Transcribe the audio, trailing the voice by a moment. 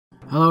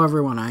Hello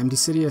everyone, I'm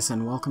DeXidious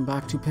and welcome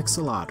back to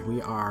Pixelot.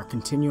 We are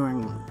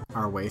continuing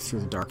our way through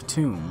the Dark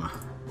Tomb,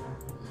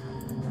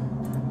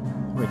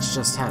 which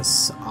just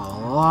has a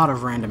lot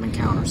of random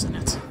encounters in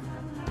it.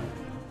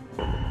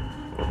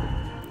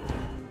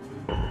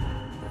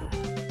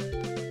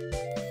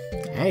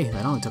 Hey,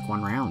 that only took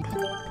one round.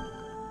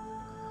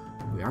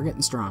 We are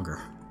getting stronger.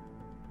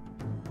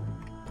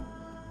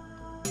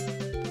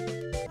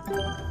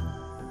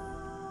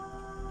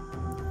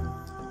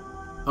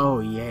 Oh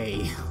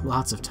yay,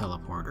 lots of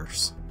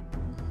teleporters.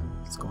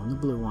 Let's go in the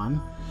blue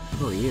one.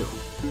 Who are you?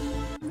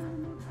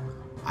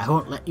 I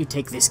won't let you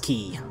take this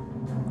key.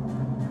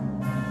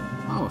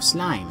 Oh,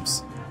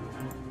 slimes.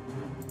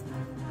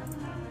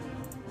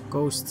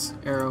 Ghosts,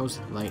 arrows,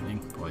 lightning,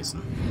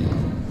 poison.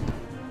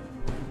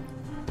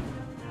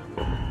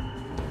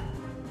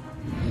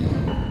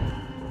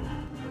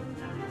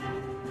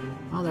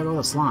 Oh, there go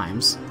the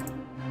slimes.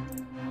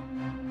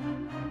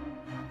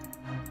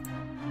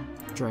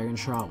 Dragon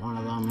shot one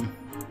of them.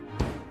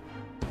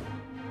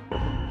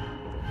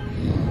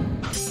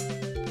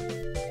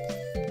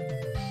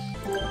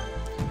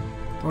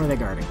 What are they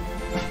guarding?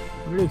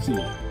 Blue key.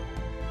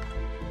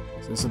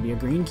 So this will be a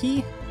green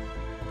key?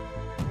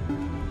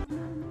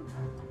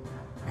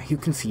 Are you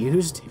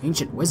confused?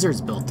 Ancient wizards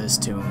built this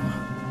tomb.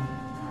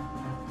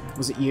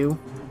 Was it you?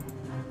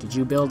 Did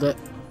you build it?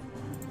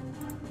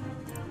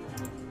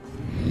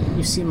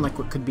 You seem like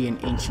what could be an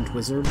ancient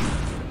wizard.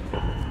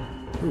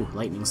 Ooh,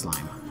 lightning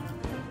slime.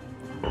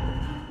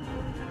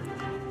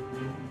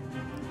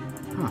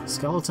 Huh,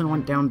 skeleton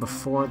went down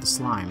before the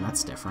slime.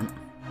 That's different.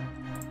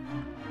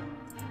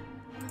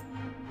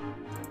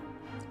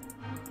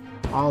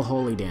 All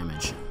holy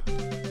damage.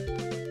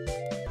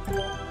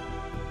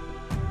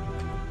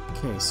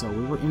 Okay, so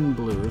we were in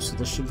blue, so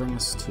this should bring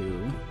us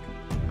to...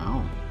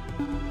 Oh.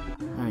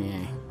 Oh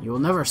yay. You will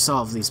never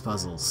solve these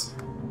puzzles.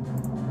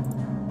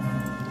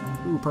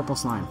 Ooh, purple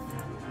slime.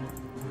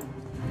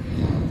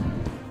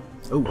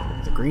 Ooh,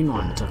 the green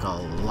one took a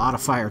lot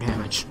of fire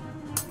damage.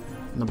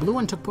 And the blue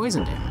one took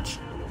poison damage.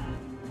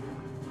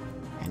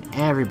 And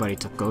everybody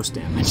took ghost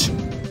damage.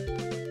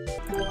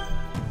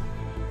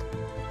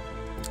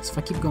 So if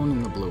I keep going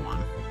in the blue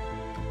one,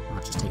 oh,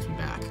 it just takes me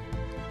back.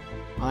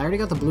 Well, I already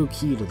got the blue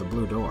key to the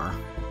blue door.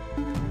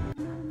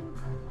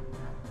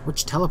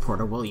 Which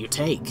teleporter will you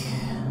take?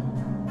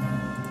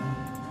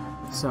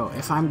 So,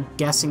 if I'm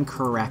guessing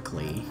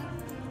correctly,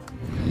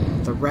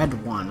 the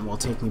red one will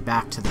take me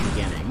back to the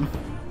beginning.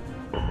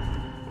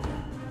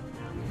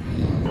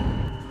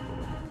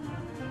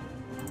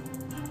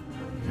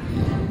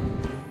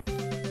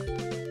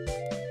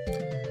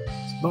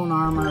 Bone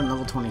armor and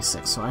level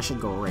 26, so I should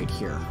go right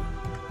here.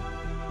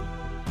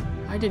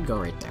 I did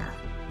go right there.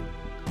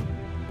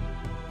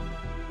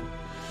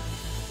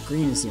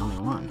 Green is the only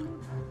one.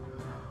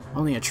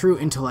 Only a true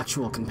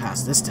intellectual can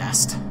pass this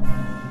test.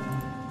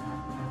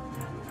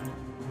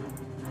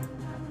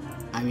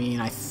 I mean,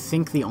 I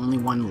think the only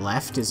one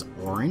left is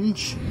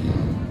orange.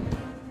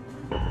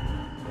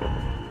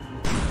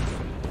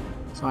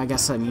 So I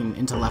guess I mean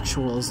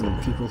intellectuals and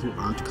people who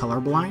aren't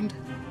colorblind.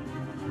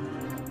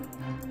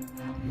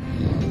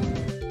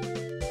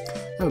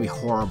 That would be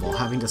horrible,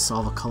 having to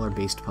solve a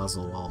color-based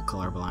puzzle while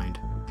colorblind.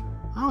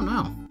 Oh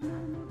no.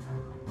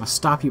 Must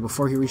stop you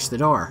before you reach the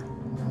door.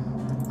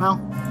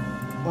 Well,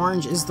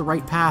 orange is the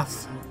right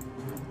path,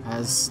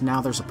 as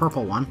now there's a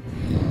purple one.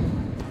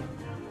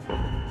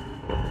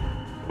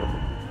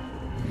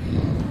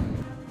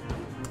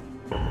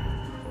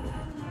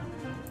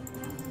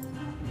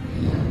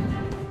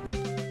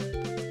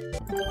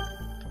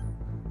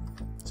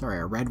 Sorry,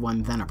 a red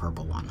one, then a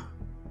purple one.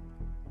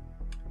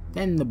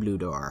 Then the blue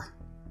door.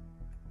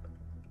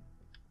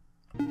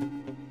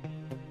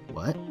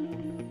 What?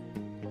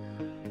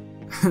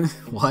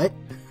 What?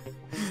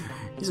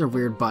 These are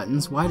weird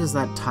buttons. Why does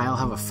that tile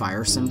have a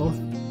fire symbol?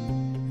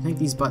 I think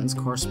these buttons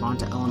correspond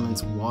to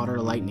elements water,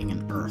 lightning,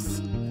 and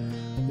earth.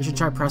 We should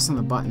try pressing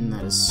the button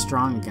that is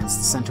strong against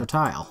the center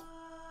tile.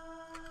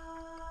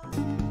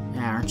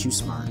 Yeah, aren't you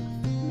smart?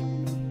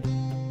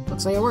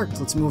 Looks like it worked.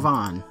 Let's move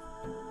on.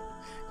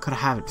 Could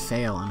have it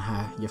fail and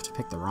you have to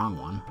pick the wrong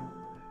one.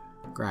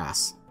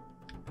 Grass.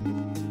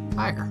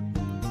 Fire.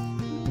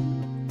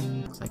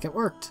 Looks like it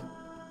worked.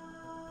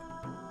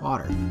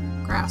 Water.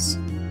 Grass.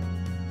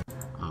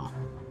 Oh.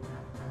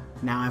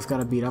 Now I've got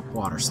to beat up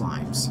water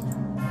slimes.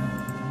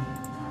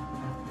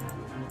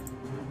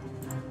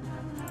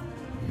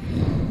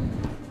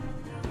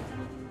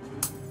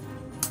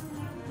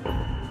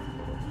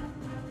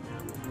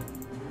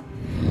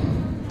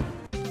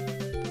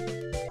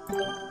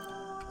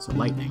 So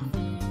lightning.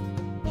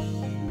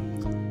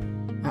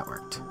 That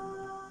worked.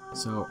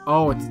 So,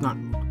 oh, it's not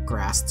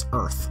grass, it's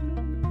earth.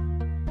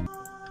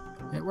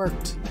 It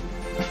worked.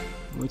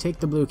 We take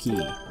the blue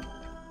key.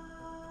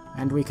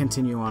 And we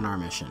continue on our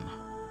mission.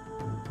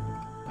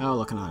 Oh,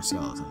 look, another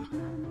skeleton.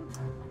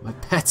 My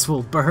pets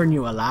will burn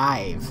you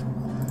alive.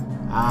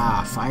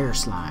 Ah, fire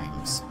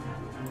slimes.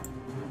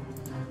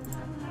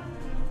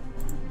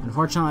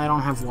 Unfortunately, I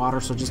don't have water,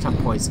 so just have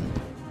poison.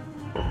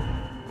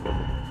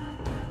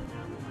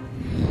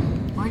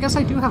 Well, I guess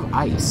I do have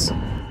ice.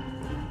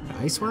 Would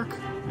ice work?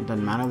 It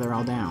doesn't matter, they're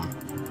all down.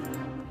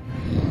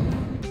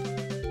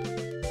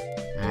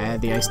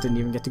 The ice didn't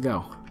even get to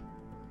go.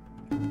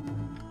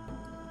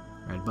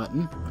 Red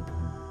button.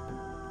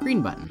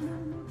 Green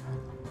button.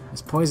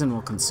 This poison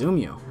will consume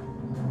you.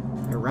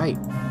 You're right.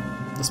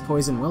 This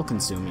poison will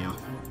consume you.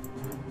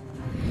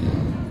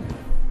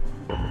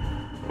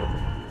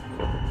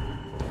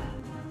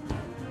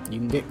 You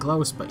can get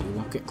close, but you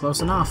won't get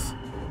close enough.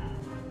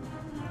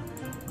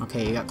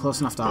 Okay, you got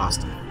close enough to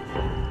Austin.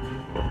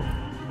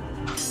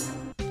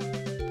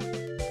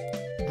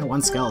 That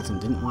one skeleton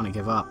didn't want to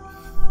give up.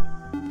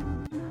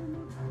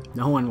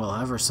 No one will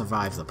ever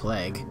survive the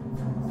plague.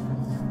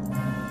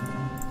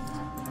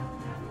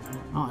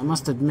 Oh, I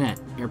must admit,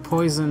 your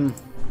poison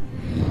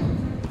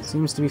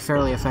seems to be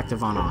fairly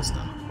effective on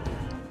Austin.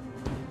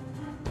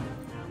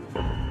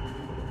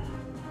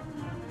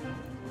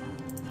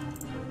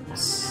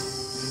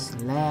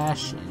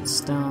 Slash and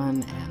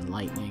stun and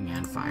lightning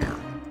and fire.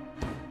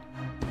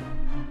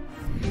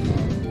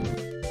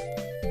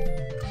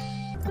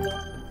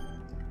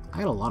 I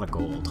got a lot of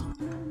gold.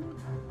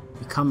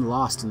 Become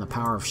lost in the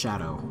power of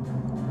shadow.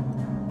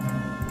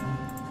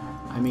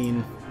 I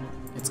mean,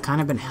 it's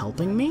kind of been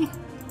helping me?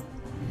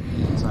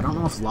 So I don't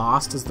know if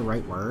lost is the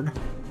right word.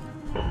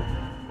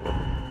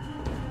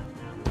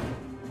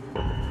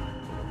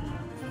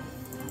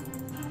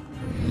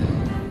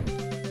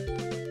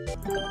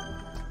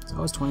 So I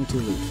was 22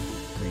 loot.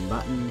 Green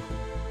button.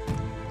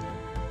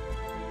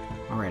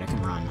 Alright, I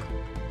can run.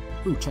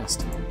 Ooh,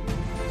 chest.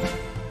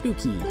 Blue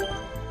key.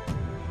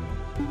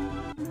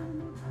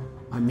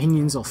 My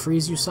minions will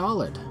freeze you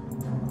solid.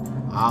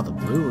 Ah, the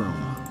blue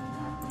room.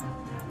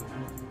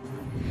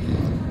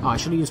 Oh, I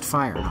should have used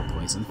fire, not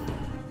poison.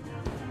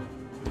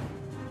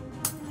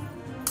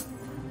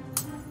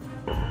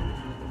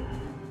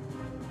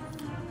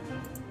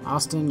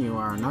 Austin, you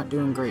are not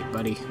doing great,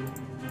 buddy.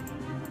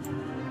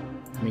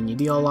 I mean, you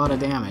deal a lot of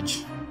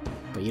damage,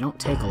 but you don't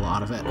take a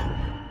lot of it.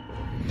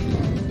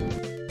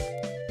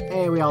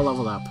 Hey, we all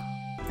leveled up.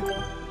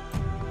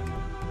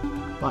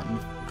 Button.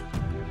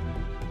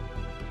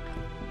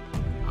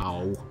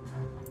 Ow.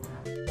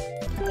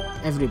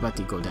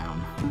 Everybody go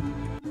down.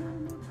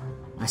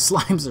 My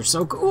slimes are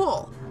so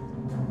cool!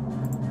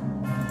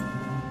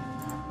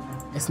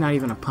 It's not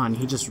even a pun,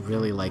 he just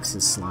really likes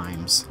his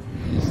slimes.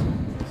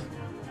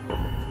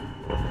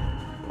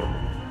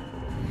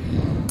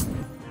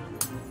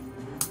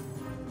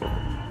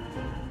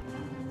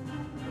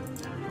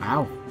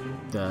 Wow,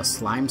 the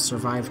slime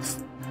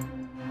survived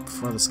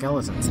before the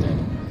skeletons did.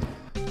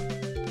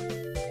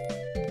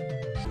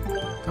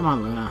 Come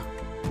on, Luna.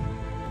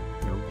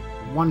 You're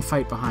one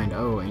fight behind.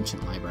 Oh,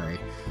 Ancient Library.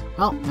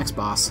 Well, next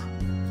boss.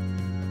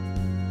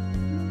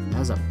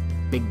 That's a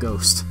big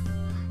ghost.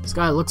 This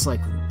guy looks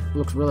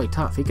really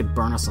tough. He could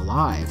burn us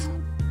alive.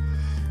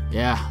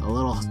 Yeah, a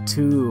little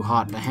too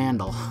hot to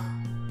handle.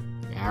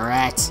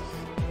 Alright.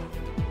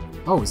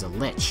 Oh, he's a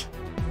lich.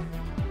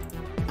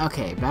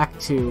 Okay, back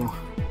to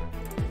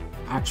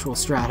actual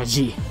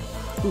strategy.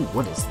 Ooh,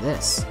 what is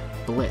this?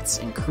 Blitz.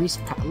 Increase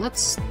power.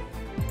 Let's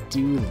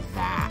do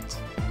that.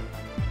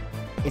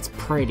 It's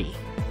pretty.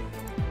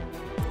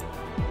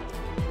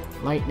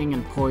 Lightning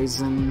and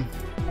poison.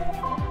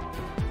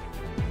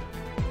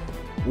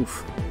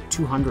 Oof.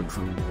 200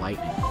 from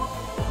lightning.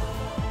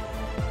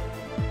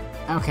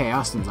 Okay,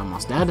 Austin's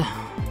almost dead.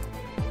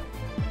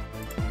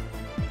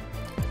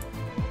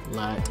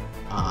 Let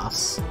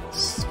us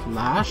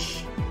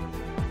slash.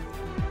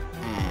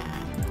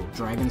 And we'll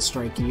dragon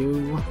strike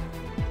you.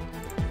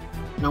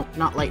 No,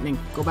 not lightning.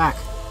 Go back.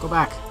 Go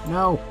back.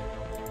 No.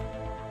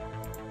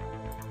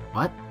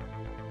 What?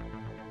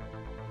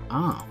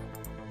 Oh.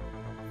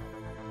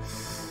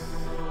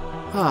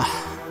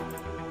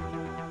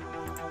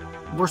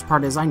 Worst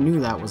part is I knew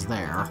that was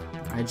there.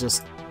 I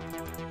just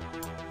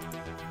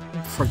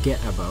forget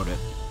about it.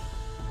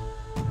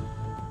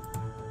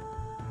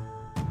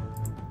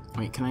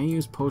 Wait, can I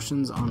use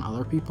potions on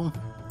other people?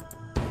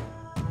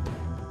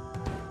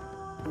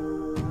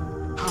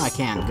 Oh, I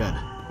can. Good.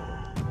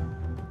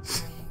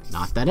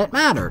 Not that it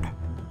mattered.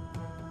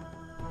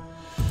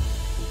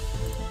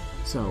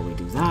 So we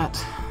do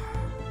that.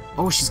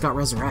 Oh, she's got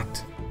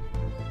Resurrect.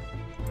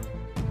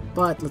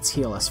 But let's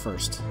heal us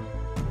first.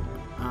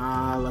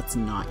 Let's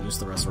not use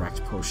the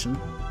Resurrect potion.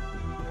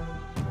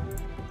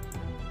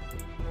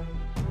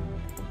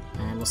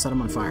 And we'll set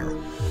him on fire.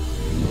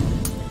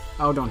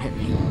 Oh, don't hit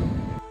me.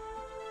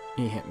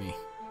 He hit me.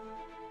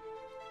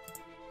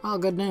 Well,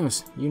 good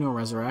news. You know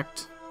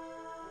Resurrect.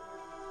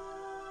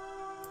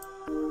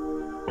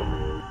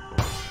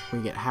 We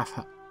get half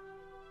health.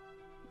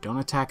 Don't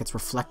attack, it's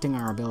reflecting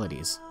our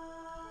abilities.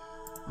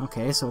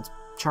 Okay, so it's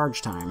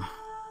charge time.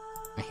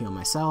 I heal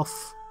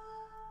myself.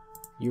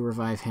 You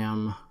revive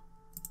him.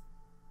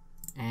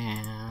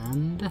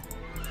 And...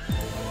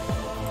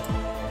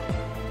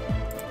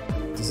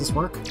 does this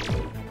work?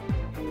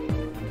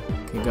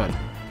 Okay, good.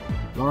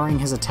 Lowering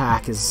his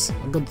attack is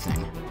a good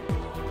thing.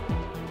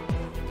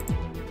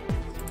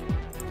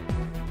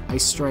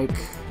 Ice Strike.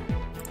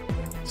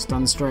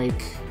 Stun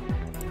Strike.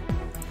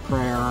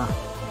 prayer,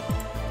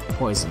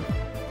 poison.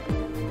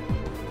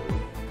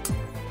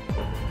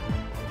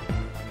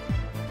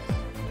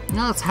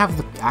 Now let's have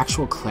the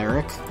actual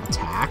cleric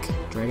attack.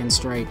 Dragon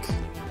Strike.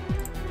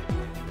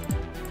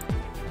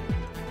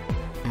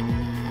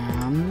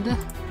 And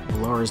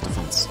lower his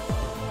defense.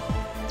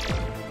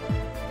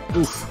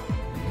 Oof.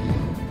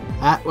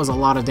 That was a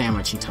lot of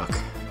damage he took.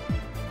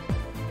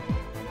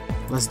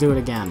 Let's do it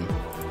again.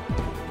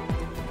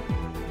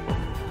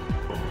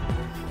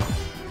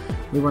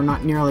 We were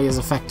not nearly as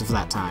effective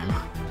that time.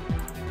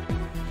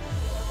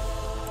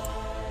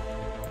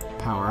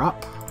 Power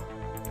up.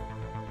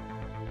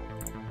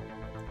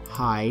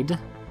 Hide.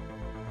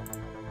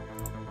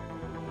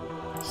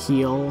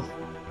 Heal.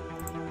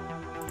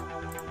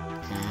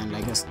 And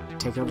I guess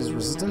take out his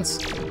resistance.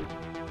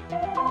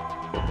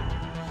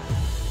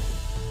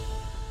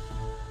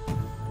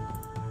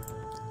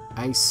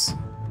 Ice.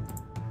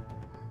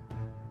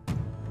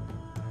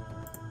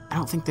 I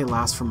don't think they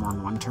last for more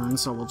than one turn,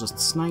 so we'll just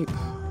snipe.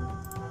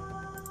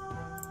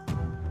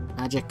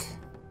 Magic.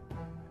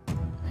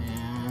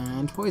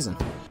 And poison.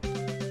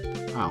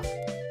 Oh.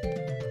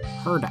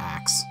 Herd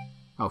Axe.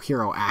 Oh,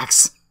 Hero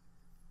Axe.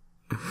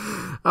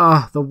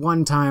 The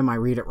one time I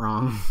read it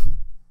wrong.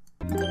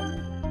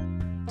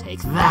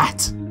 Take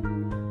that!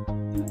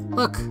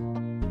 Look!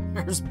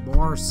 There's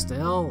more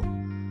still.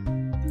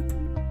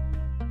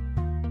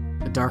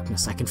 The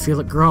darkness, I can feel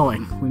it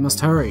growing. We must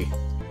hurry.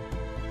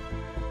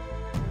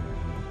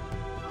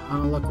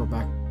 Oh, look, we're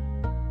back.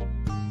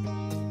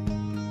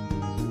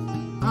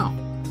 Oh,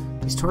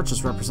 these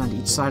torches represent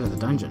each side of the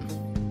dungeon.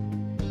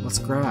 Let's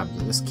grab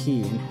this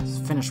key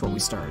and finish what we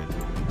started.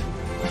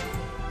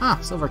 Ah,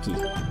 silver key.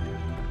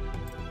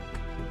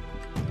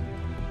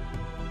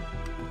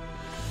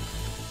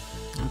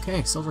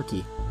 Okay, silver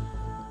key.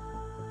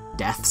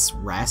 Death's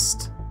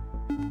Rest.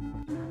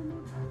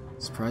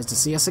 Surprised to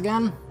see us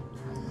again?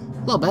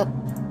 A little bit.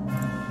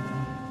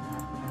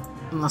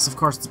 Unless, of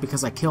course, it's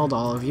because I killed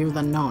all of you,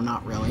 then no,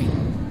 not really.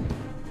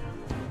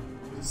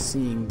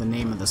 Seeing the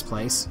name of this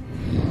place.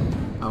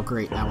 Oh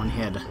great, that one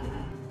hid.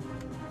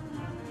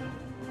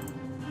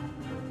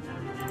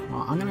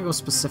 Well, I'm gonna go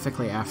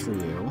specifically after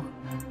you.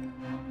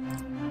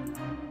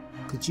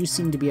 Because you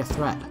seem to be a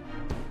threat.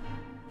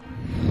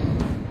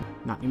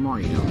 Not anymore,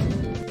 you don't.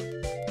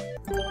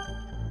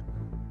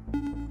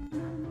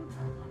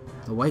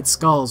 The White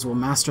Skulls will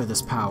master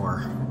this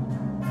power.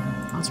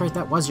 That's right,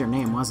 that was your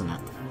name, wasn't it?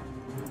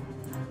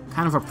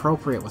 Kind of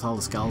appropriate with all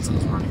the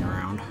skeletons running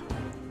around.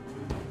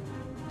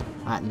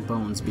 That and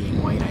Bones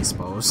being white, I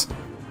suppose.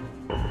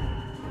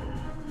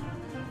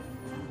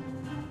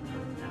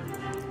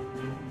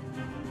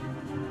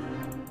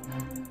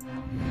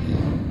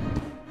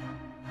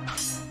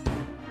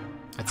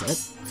 That's it.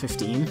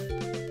 15.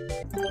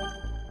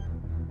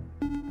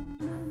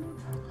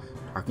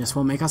 Darkness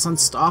will make us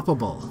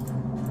unstoppable.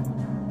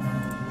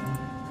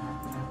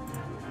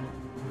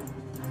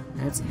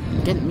 It's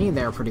getting me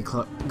there pretty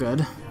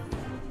good.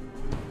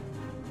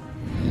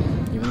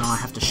 Even though I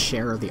have to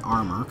share the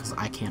armor, because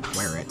I can't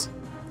wear it.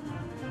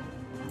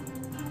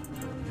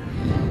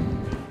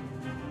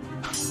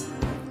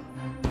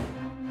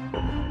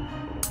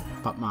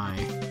 But my...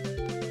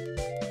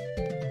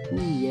 Ooh,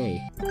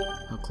 yay.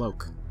 A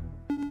cloak.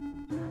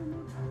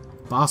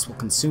 Boss will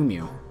consume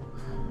you.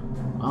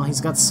 Well,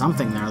 he's got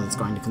something there that's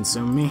going to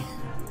consume me.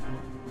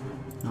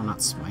 No,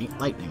 not smite.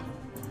 Lightning.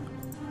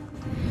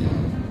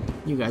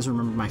 You guys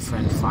remember my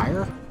friend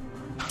Fire?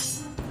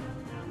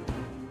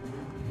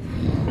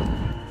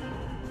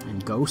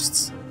 And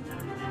ghosts?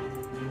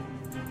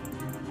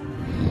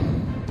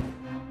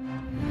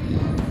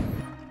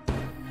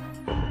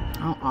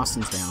 Oh,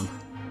 Austin's down.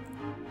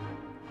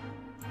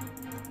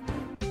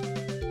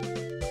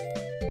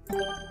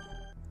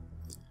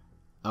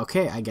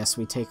 Okay, I guess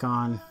we take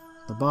on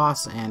the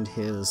boss and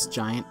his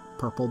giant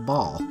purple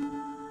ball.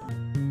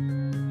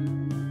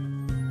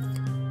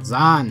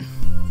 Zan!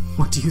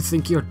 What do you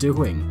think you're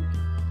doing?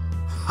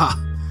 Ha!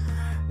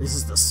 This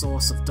is the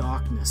source of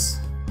darkness.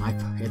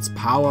 Its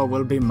power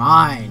will be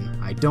mine.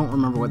 I don't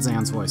remember what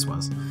Zan's voice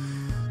was.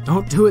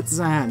 Don't do it,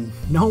 Zan.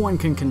 No one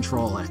can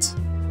control it.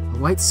 The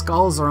White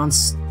Skulls are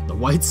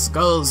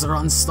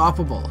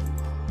unstoppable.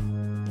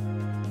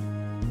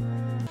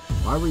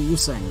 Why were you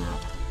saying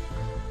that?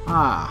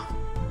 Ah,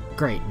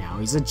 great. Now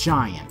he's a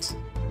giant.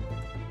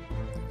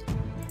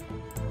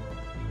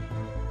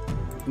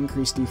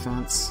 Increase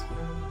defense.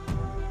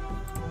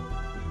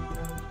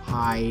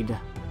 Hide.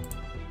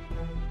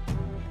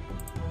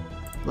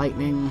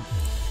 Lightning.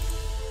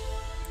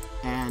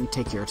 And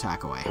take your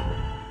attack away.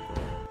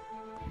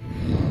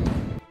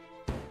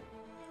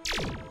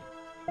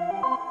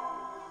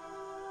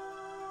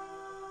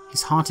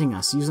 He's haunting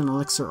us. Use an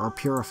elixir or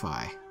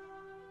purify.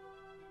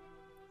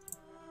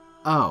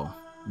 Oh,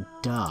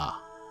 duh.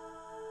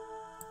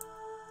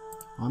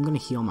 Well, I'm going to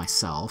heal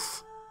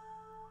myself.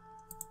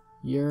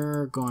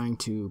 You're going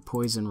to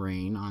poison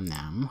rain on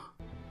them.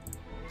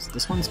 So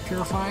this one's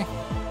purify?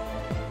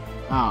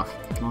 Oh,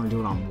 I can only do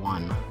it on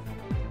one.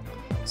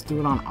 Let's do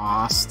it on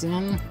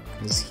Austin,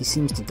 because he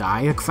seems to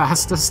die the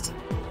fastest.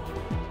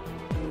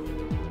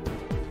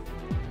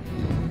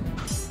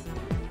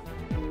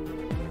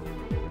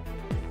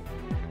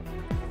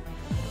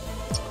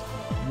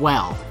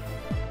 Well.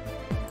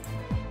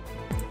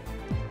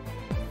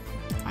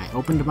 I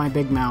opened my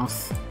big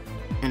mouth,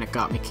 and it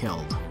got me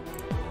killed.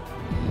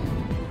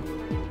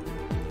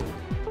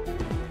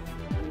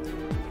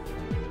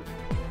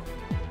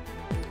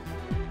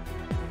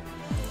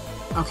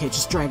 Okay,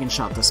 just dragon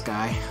shot this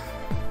guy.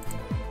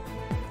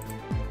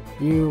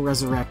 You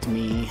resurrect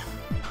me.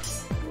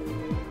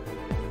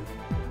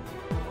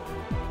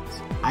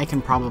 I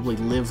can probably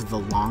live the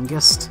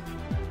longest.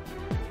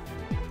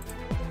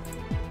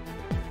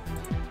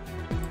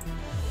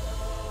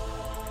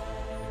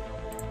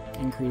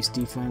 Increase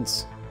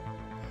defense.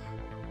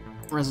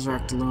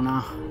 Resurrect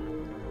Luna.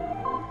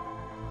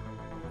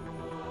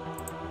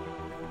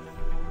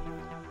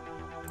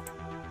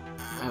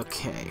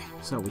 Okay,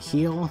 so we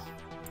heal.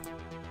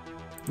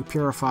 We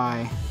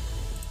purify.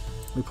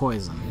 We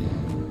poison.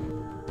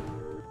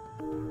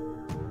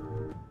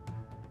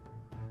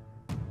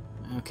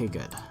 Okay,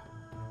 good.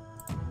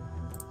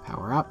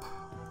 Power up.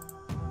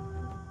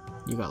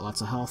 You got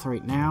lots of health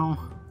right now.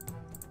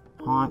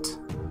 Haunt.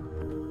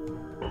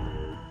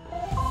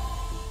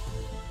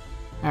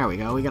 There we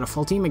go, we got a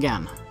full team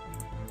again.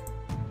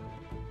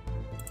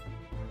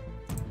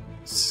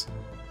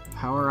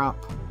 Power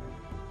up.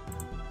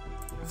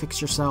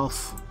 Fix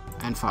yourself.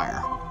 And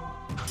fire.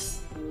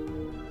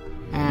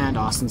 And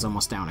Austin's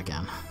almost down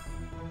again.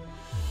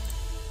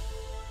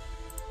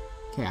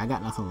 Okay, I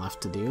got nothing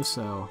left to do,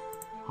 so...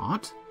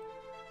 Haunt?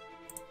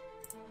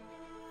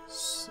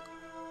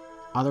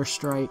 Other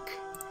strike.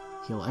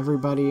 Heal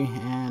everybody,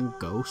 and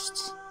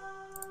ghosts.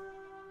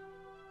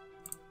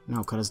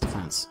 No, cut his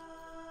defense.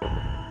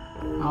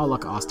 Oh,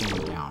 look, Austin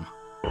went down.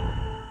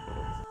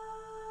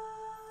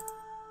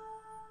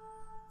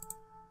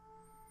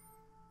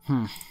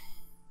 I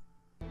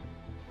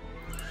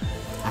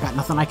got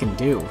nothing I can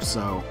do,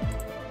 so...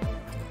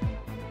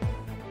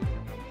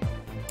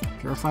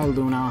 Purify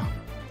Luna.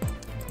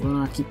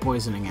 Luna, keep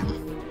poisoning him.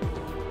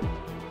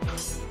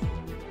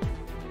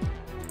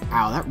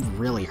 Ow, that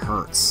really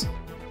hurts.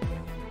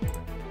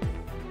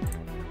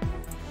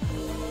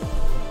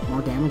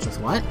 More damage with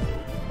what?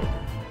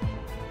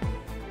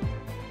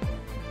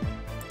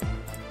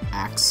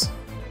 Axe.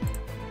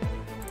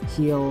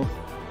 Heal.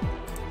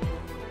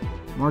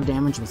 More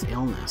damage with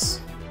illness.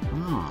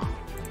 Oh.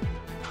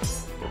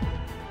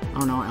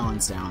 Oh no,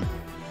 Ellen's down.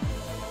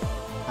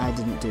 I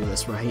didn't do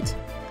this right.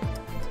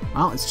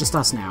 Well, it's just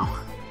us now.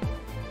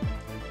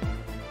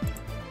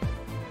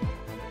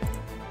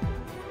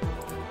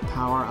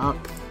 Power up.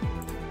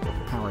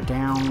 Power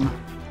down.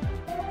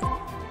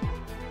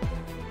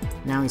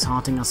 Now he's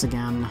haunting us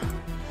again.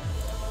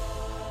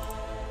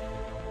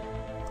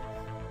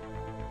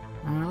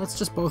 Let's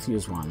just both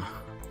use one.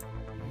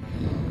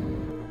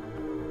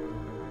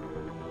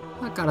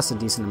 That got us a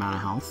decent amount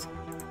of health.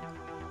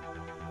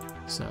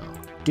 So,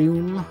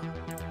 Doom.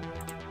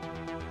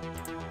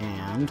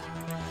 And...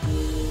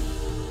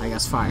 I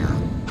guess fire.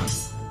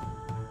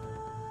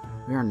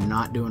 We are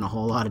not doing a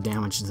whole lot of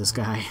damage to this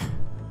guy.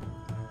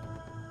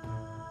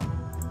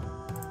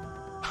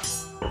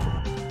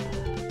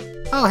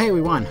 Oh, hey,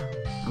 we won!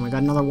 And we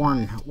got another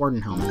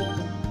Warden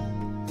helmet.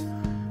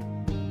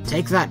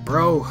 Take that,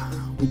 bro!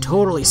 We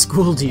totally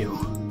schooled you!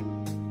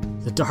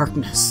 The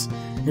darkness.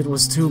 It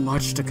was too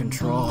much to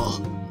control.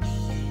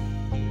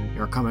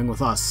 You're coming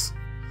with us.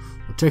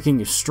 We're taking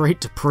you straight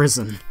to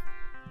prison.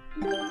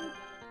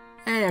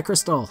 Hey, a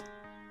crystal!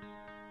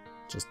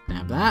 Just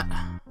nab that.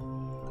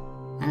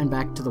 And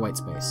back to the white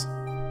space.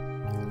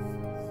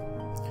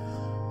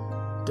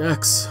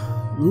 Dex,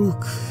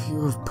 Luke,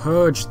 you have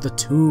purged the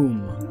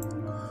tomb.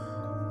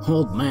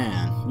 Old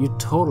man, you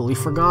totally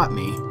forgot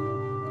me.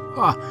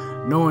 Ah,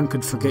 no one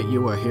could forget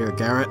you were here,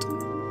 Garrett.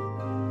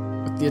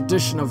 With the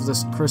addition of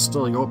this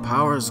crystal, your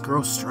powers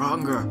grow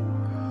stronger.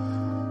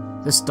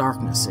 This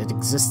darkness, it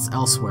exists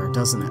elsewhere,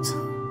 doesn't it?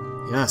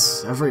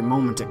 Yes, every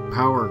moment its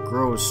power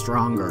grows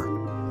stronger.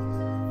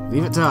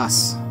 Leave it to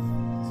us.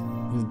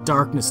 The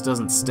darkness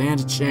doesn't stand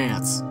a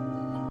chance.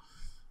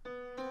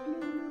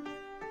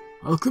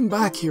 Welcome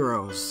back,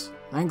 heroes.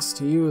 Thanks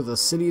to you, the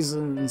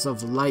citizens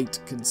of Light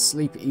can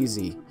sleep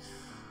easy.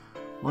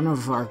 One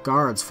of our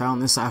guards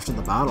found this after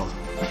the battle.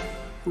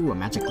 Ooh, a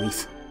magic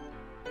leaf.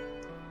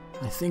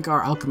 I think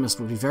our alchemist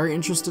would be very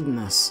interested in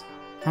this.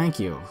 Thank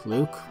you,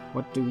 Luke.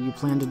 What do you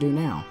plan to do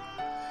now?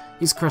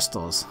 These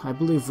crystals. I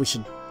believe we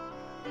should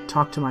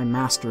talk to my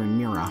master in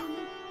Mira.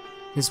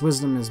 His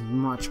wisdom is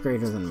much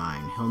greater than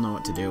mine. He'll know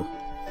what to do.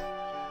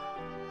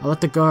 I'll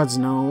let the guards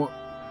know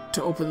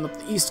to open up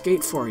the east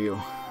gate for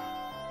you.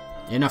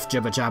 Enough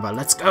jibber jabber,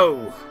 let's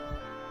go!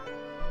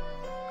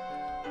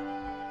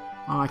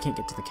 Oh, I can't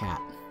get to the cat.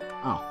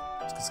 Oh,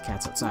 it's because the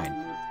cat's outside.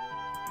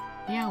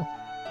 Meow.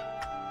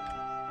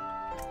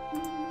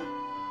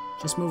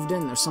 Just moved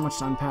in, there's so much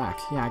to unpack.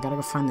 Yeah, I gotta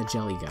go find the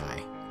jelly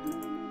guy.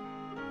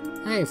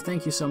 Hey,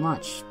 thank you so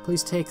much.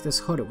 Please take this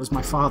hood, it was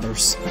my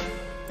father's.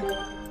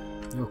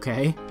 You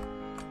okay?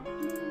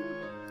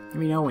 Let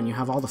me know when you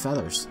have all the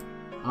feathers.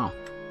 Oh,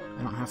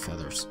 I don't have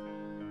feathers.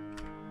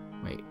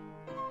 Wait.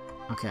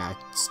 Okay, I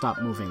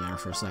stopped moving there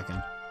for a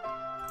second.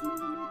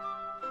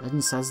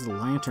 Legend says the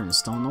lantern is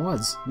still in the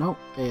woods. Nope,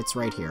 it's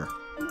right here.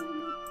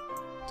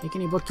 Take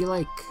any book you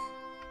like.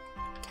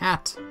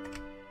 Cat.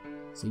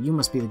 So you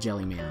must be the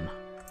jelly man.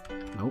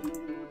 Nope.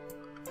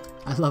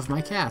 I love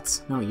my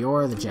cats. No,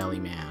 you're the jelly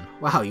man.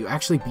 Wow, you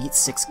actually beat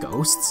 6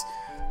 ghosts?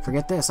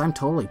 Forget this, I'm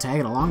totally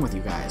tagging along with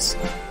you guys.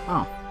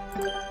 Oh.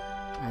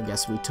 I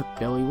guess we took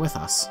Billy with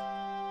us.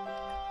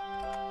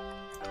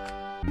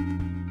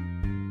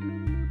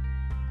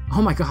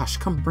 Oh my gosh,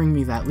 come bring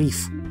me that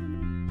leaf.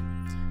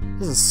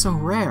 This is so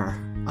rare.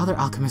 Other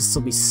alchemists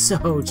will be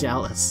so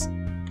jealous.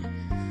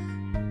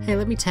 Hey,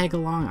 let me tag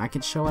along, I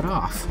can show it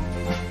off.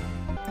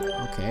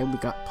 Okay, we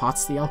got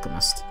Potts the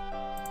Alchemist.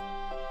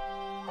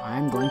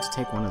 I'm going to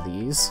take one of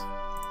these.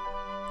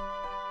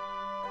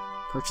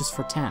 Purchase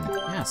for 10.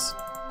 Yes.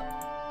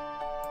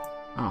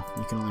 Oh,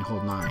 you can only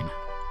hold 9.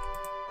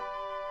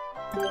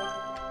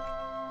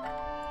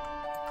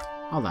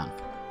 Hold on.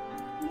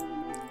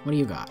 What do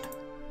you got?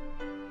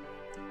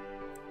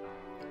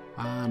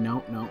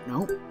 Nope.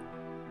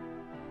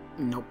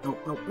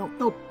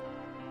 Nope.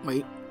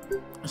 Wait.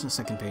 There's a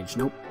second page.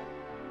 Nope.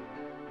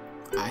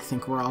 I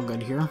think we're all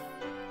good here.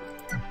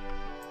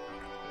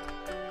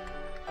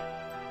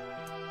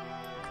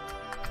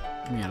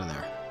 Get me out of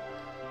there.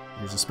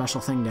 There's a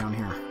special thing down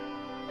here.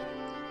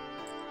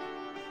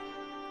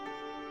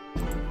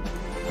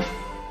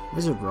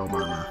 Wizard robe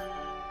armor.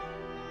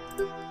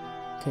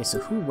 Okay, so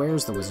who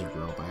wears the wizard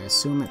robe? I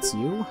assume it's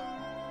you?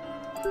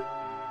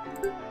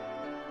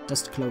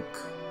 Dust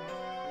cloak.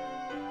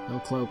 No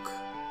cloak.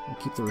 We'll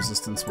keep the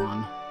resistance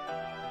one.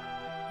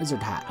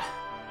 Wizard hat.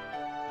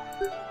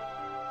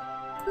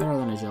 Better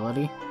than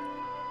agility.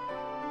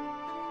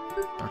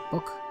 Dark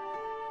book.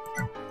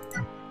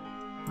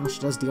 Well, she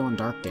does deal in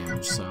dark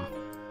damage, so...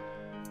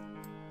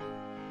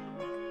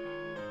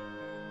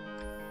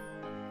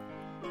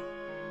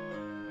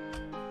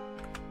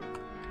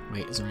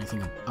 Wait, is there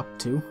anything up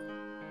to?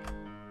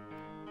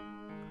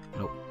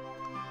 Nope.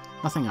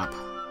 Nothing up.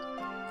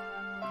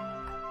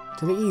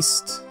 To the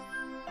east!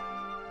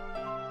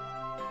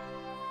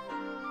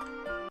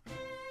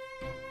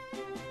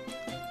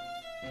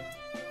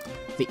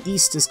 The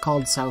east is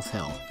called South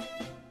Hill.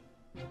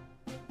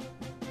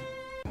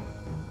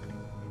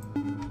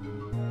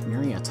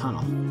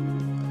 Tunnel.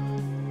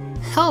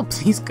 Help!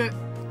 These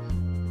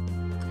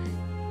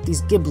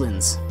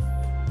giblins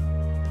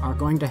are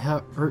going to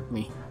hurt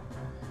me.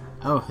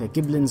 Oh, the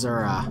giblins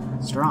are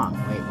strong.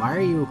 Wait, why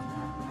are you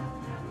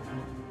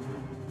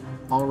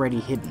already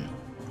hidden?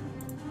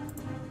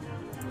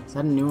 Is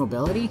that a new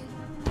ability?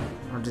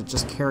 Or did it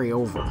just carry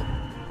over?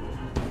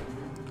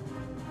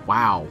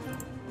 Wow.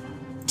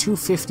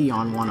 250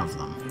 on one of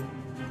them.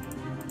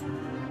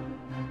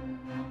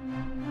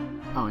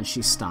 Oh, and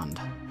she's stunned.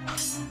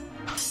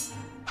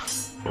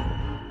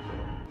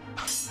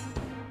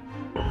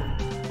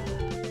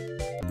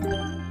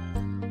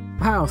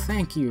 Wow,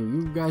 thank you.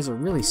 You guys are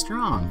really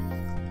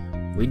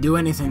strong. We'd do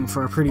anything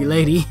for a pretty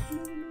lady.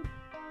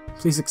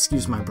 Please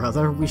excuse my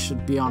brother. We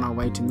should be on our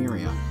way to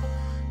Myria.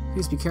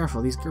 Please be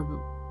careful. These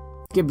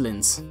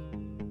giblins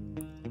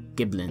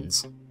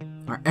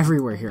are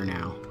everywhere here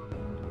now.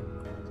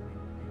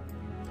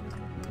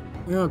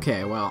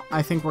 Okay, well,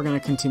 I think we're going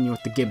to continue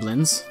with the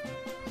giblins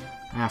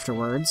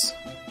afterwards.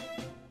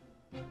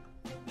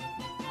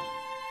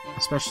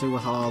 Especially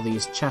with all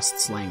these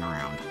chests laying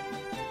around.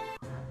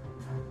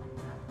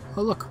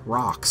 Oh look,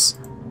 rocks.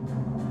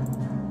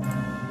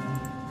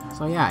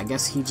 So yeah, I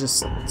guess he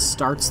just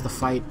starts the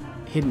fight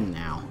hidden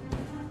now.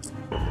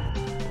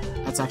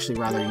 That's actually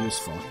rather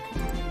useful.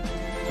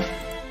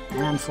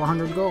 And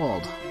 400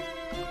 gold.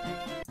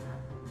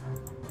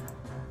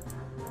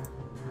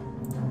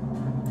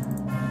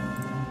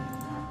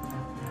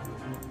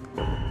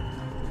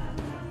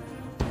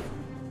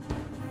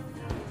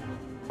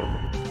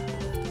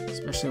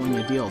 Especially when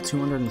you deal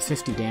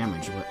 250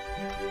 damage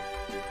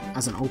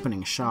as an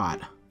opening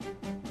shot.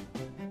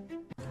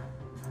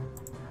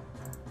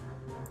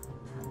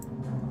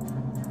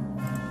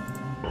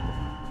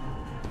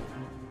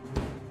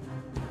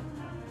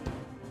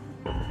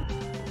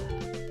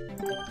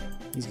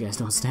 These guys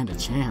don't stand a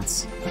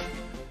chance.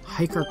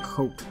 Hiker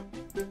coat.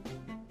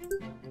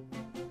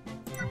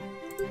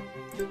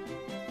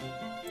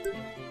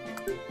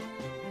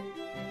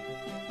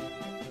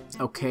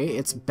 Okay,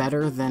 it's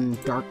better than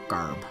dark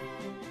garb.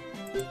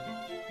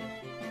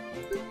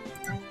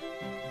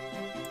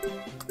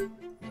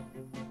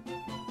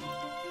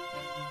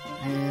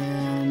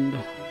 And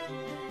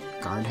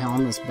guard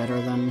helm is better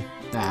than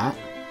that.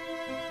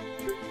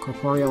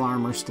 Corporeal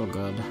armor still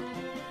good.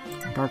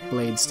 Dark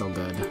blade still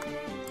good.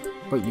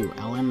 But you,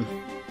 Ellen?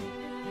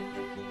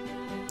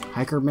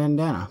 Hiker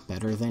bandana,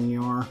 better than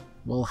your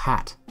wool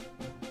hat.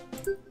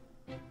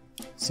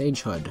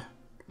 Sage hood,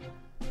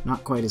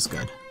 not quite as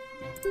good.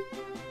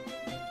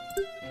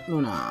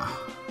 Una.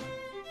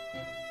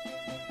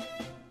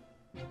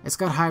 It's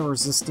got high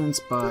resistance,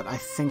 but I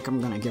think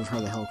I'm gonna give her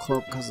the hill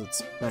cloak because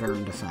it's better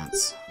in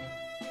defense.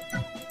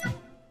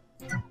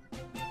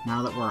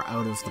 Now that we're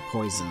out of the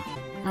poison.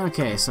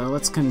 Okay, so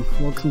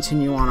we'll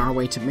continue on our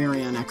way to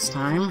Myria next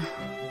time.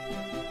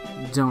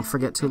 Don't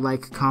forget to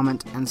like,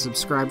 comment, and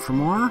subscribe for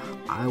more.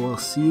 I will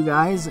see you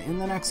guys in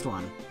the next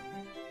one.